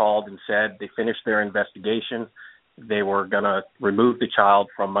on, they called and said they finished their investigation. They were going to remove the child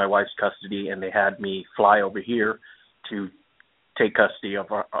from my wife's custody, and they had me fly over here to take custody of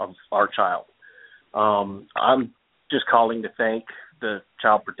our child. I'm just calling to thank the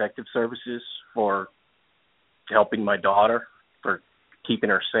Child Protective Services for helping my daughter, for keeping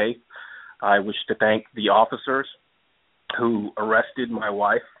her safe. I wish to thank the officers who arrested my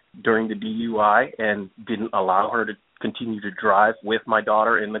wife during the DUI and didn't allow her to continue to drive with my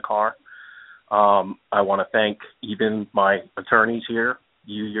daughter in the car. I want to thank even my attorneys here,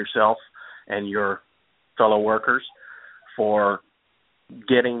 you yourself, and your fellow workers for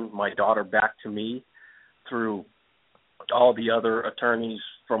getting my daughter back to me through all the other attorneys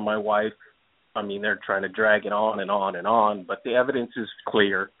from my wife. I mean, they're trying to drag it on and on and on, but the evidence is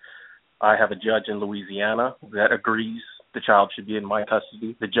clear. I have a judge in Louisiana that agrees the child should be in my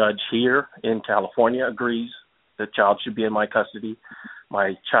custody. The judge here in California agrees the child should be in my custody.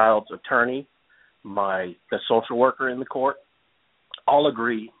 My child's attorney, the social worker in the court, all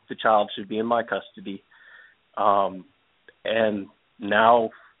agree the child should be in my custody. And now,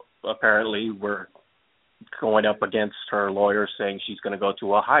 apparently, we're going up against her lawyer saying she's going to go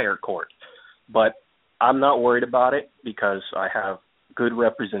to a higher court. But I'm not worried about it because I have good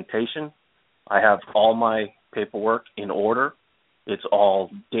representation. I have all my paperwork in order. It's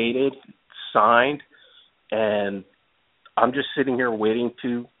all dated, signed, and I'm just sitting here waiting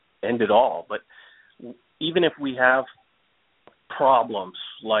to end it all. But even if we have problems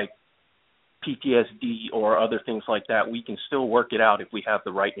like PTSD or other things like that, we can still work it out if we have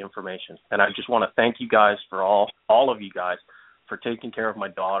the right information. And I just want to thank you guys for all of you guys for taking care of my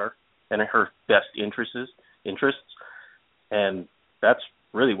daughter and her best interests. And that's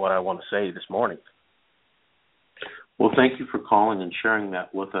really what I want to say this morning. Well, thank you for calling and sharing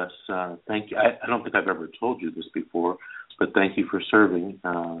that with us. Thank you. I don't think I've ever told you this before, but thank you for serving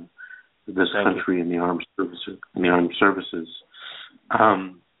this country in the armed services.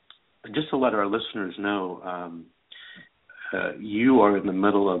 Just to let our listeners know, you are in the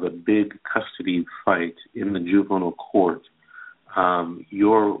middle of a big custody fight in the juvenile court.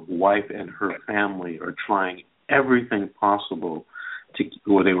 Your wife and her family are trying everything possible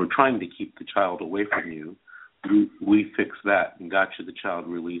they were trying to keep the child away from you. We fixed that and got you the child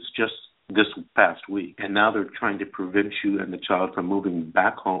released just this past week. And now they're trying to prevent you and the child from moving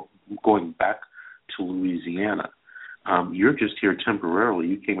back home, going back to Louisiana. You're just here temporarily.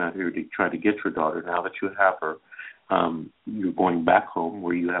 You came out here to try to get your daughter. Now that you have her, you're going back home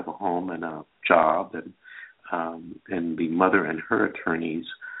where you have a home and a job, and the mother and her attorneys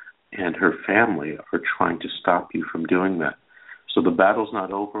and her family are trying to stop you from doing that. So the battle's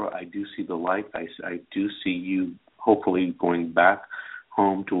not over. I do see the light. I do see you hopefully going back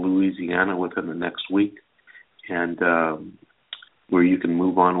home to Louisiana within the next week, and where you can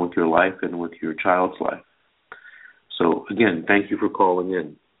move on with your life and with your child's life. So, again, thank you for calling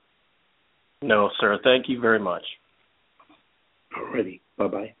in. No, sir. Thank you very much. All righty.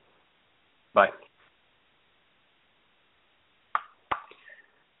 Bye-bye. Bye.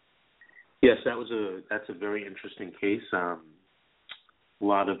 Yes, that's a very interesting case. A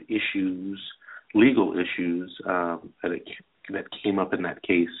lot of issues, legal issues that came up in that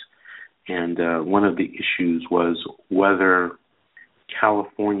case, and one of the issues was whether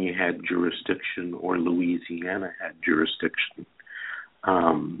California had jurisdiction or Louisiana had jurisdiction,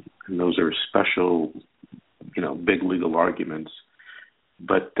 and those are special, big legal arguments.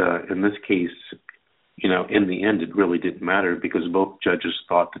 But in this case, in the end, it really didn't matter because both judges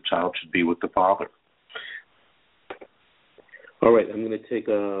thought the child should be with the father. All right, I'm going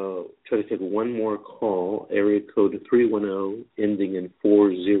to try to take one more call, area code 310, ending in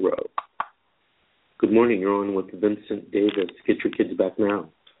 40. Good morning, you're on with Vincent Davis. Get your kids back now.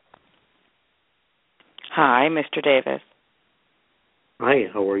 Hi, Mr. Davis. Hi,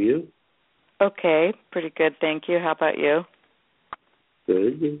 how are you? Okay, pretty good, thank you. How about you?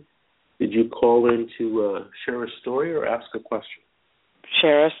 Good. Did you call in to share a story or ask a question?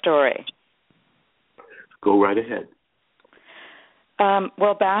 Share a story. Go right ahead.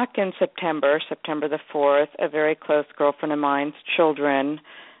 Well, back in September the 4th, a very close girlfriend of mine's children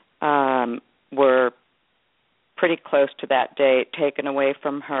were pretty close to that date, taken away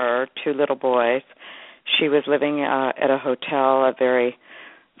from her, 2 little boys. She was living at a hotel, a very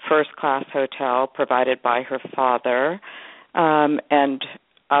first-class hotel provided by her father, and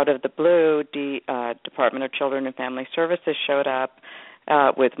out of the blue, the Department of Children and Family Services showed up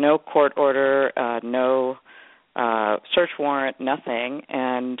with no court order, no search warrant, nothing,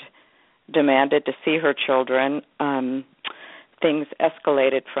 and demanded to see her children. Things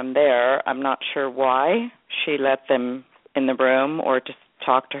escalated from there. I'm not sure why she let them in the room or to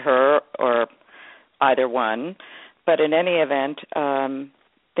talk to her or either one. But in any event,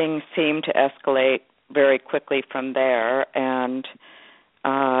 things seemed to escalate very quickly from there, and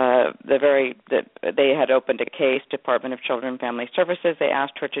they had opened a case, Department of Children and Family Services. They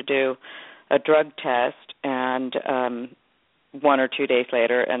asked her to do a drug test, and 1 or 2 days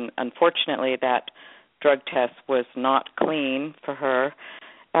later, and unfortunately that drug test was not clean for her.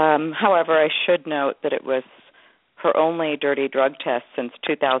 However, I should note that it was her only dirty drug test since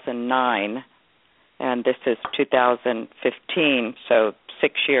 2009, and this is 2015, so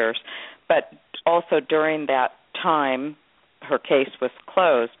 6 years. But also during that time, her case was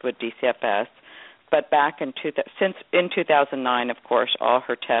closed with DCFS. But back in 2009, of course, all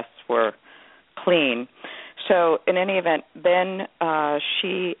her tests were clean. So in any event, then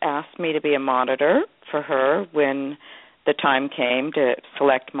she asked me to be a monitor for her when the time came to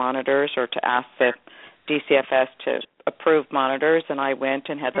select monitors or to ask the DCFS to approve monitors, and I went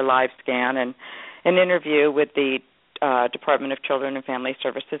and had the live scan and an interview with the Department of Children and Family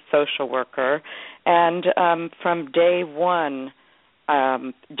Services social worker. And from day one,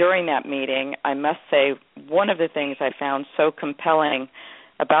 during that meeting, I must say one of the things I found so compelling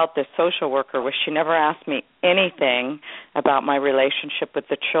about this social worker was she never asked me anything about my relationship with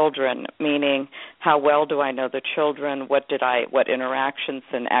the children, meaning how well do I know the children, what interactions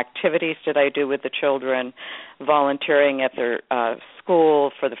and activities did I do with the children, volunteering at their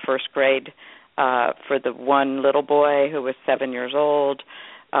school for the first grade for the one little boy who was 7 years old,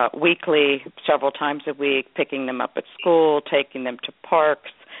 weekly, several times a week, picking them up at school, taking them to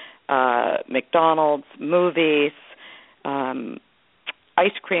parks, McDonald's, movies,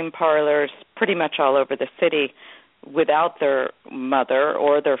 ice cream parlors, pretty much all over the city without their mother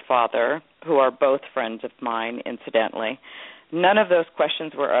or their father, who are both friends of mine, incidentally. None of those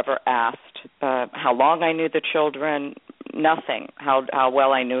questions were ever asked. How long I knew the children, nothing. How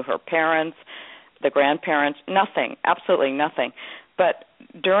well I knew her parents, the grandparents, nothing, absolutely nothing. But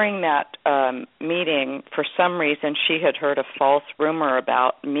during that meeting, for some reason, she had heard a false rumor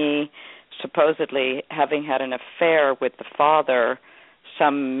about me supposedly having had an affair with the father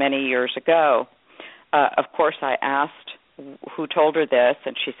some many years ago. Of course, I asked who told her this,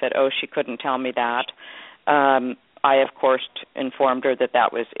 and she said, she couldn't tell me that. I, of course, informed her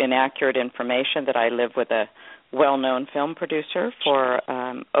that was inaccurate information, that I live with a well-known film producer for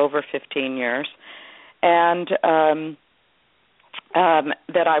over 15 years, and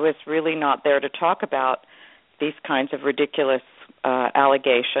that I was really not there to talk about these kinds of ridiculous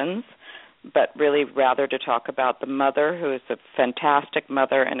allegations, but really rather to talk about the mother, who is a fantastic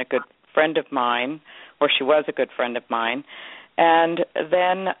mother and a good friend of mine, or she was a good friend of mine. And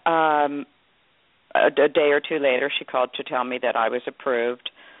then a day or two later, she called to tell me that I was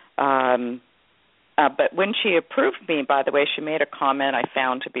approved. But when she approved me, by the way, she made a comment I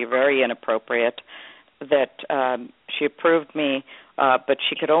found to be very inappropriate, that she approved me, but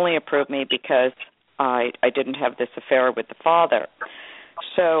she could only approve me because I didn't have this affair with the father.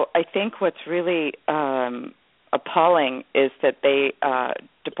 So I think what's really appalling is that they,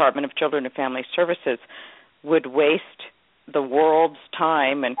 Department of Children and Family Services, would waste the world's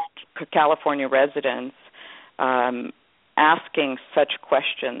time and California residents asking such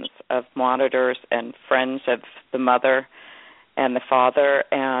questions of monitors and friends of the mother and the father,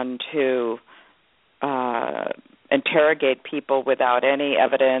 and to interrogate people without any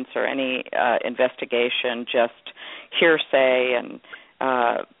evidence or any investigation, just hearsay and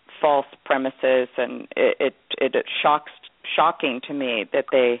false premises. And it's shocking to me that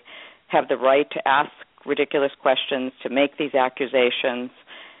they have the right to ask ridiculous questions, to make these accusations.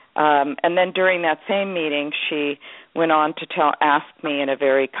 And then during that same meeting, she went on to ask me in a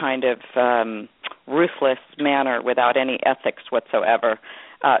very kind of ruthless manner, without any ethics whatsoever,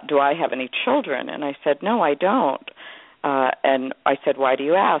 do I have any children? And I said, no, I don't. And I said, why do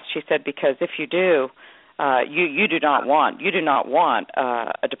you ask? She said, because if you do, you do not want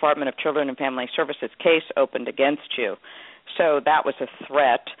a Department of Children and Family Services case opened against you. So that was a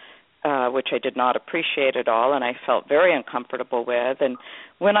threat, which I did not appreciate at all, and I felt very uncomfortable with. And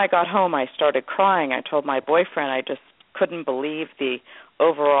when I got home, I started crying. I told my boyfriend I just couldn't believe the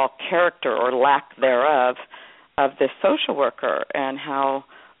overall character or lack thereof of this social worker, and how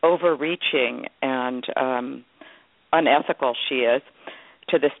overreaching and unethical she is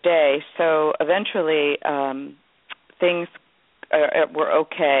to this day. So eventually things were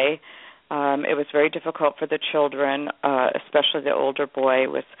okay. It was very difficult for the children, especially the older boy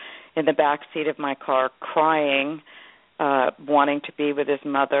was in the back seat of my car crying, wanting to be with his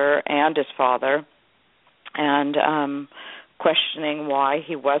mother and his father, and questioning why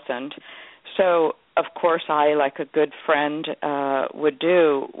he wasn't. So, of course, I, like a good friend would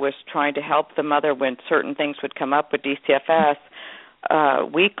do, was trying to help the mother when certain things would come up with DCFS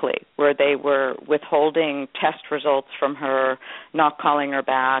weekly, where they were withholding test results from her, not calling her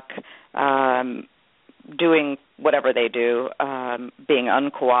back, doing whatever they do, being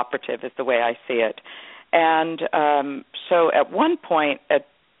uncooperative is the way I see it. And so at one point, a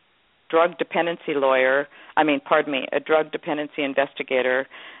drug dependency investigator,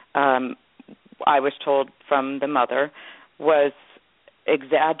 I was told from the mother, was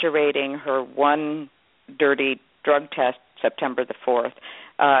exaggerating her one dirty drug test September the 4th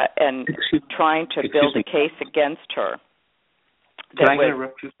and trying to build a case against her. Can I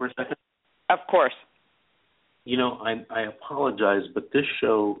interrupt you for a second? Of course. You know, I apologize, but this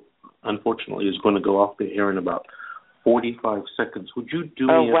show, unfortunately, is going to go off the air in about 45 seconds. Would you do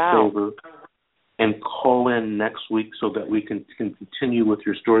me a favor and call in next week so that we can continue with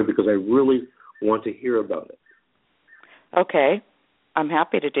your story, because I really want to hear about it. Okay. I'm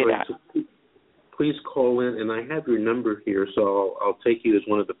happy to do that. So please call in, and I have your number here, so I'll take you as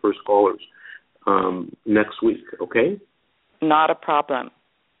one of the first callers next week, okay? Not a problem.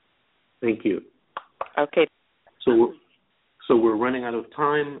 Thank you. Okay. So we're running out of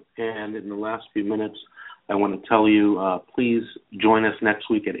time, and in the last few minutes, I want to tell you, please join us next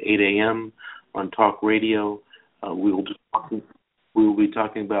week at 8 a.m. on Talk Radio. We will be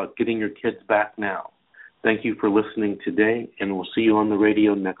talking about getting your kids back now. Thank you for listening today, and we'll see you on the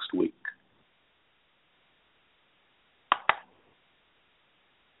radio next week.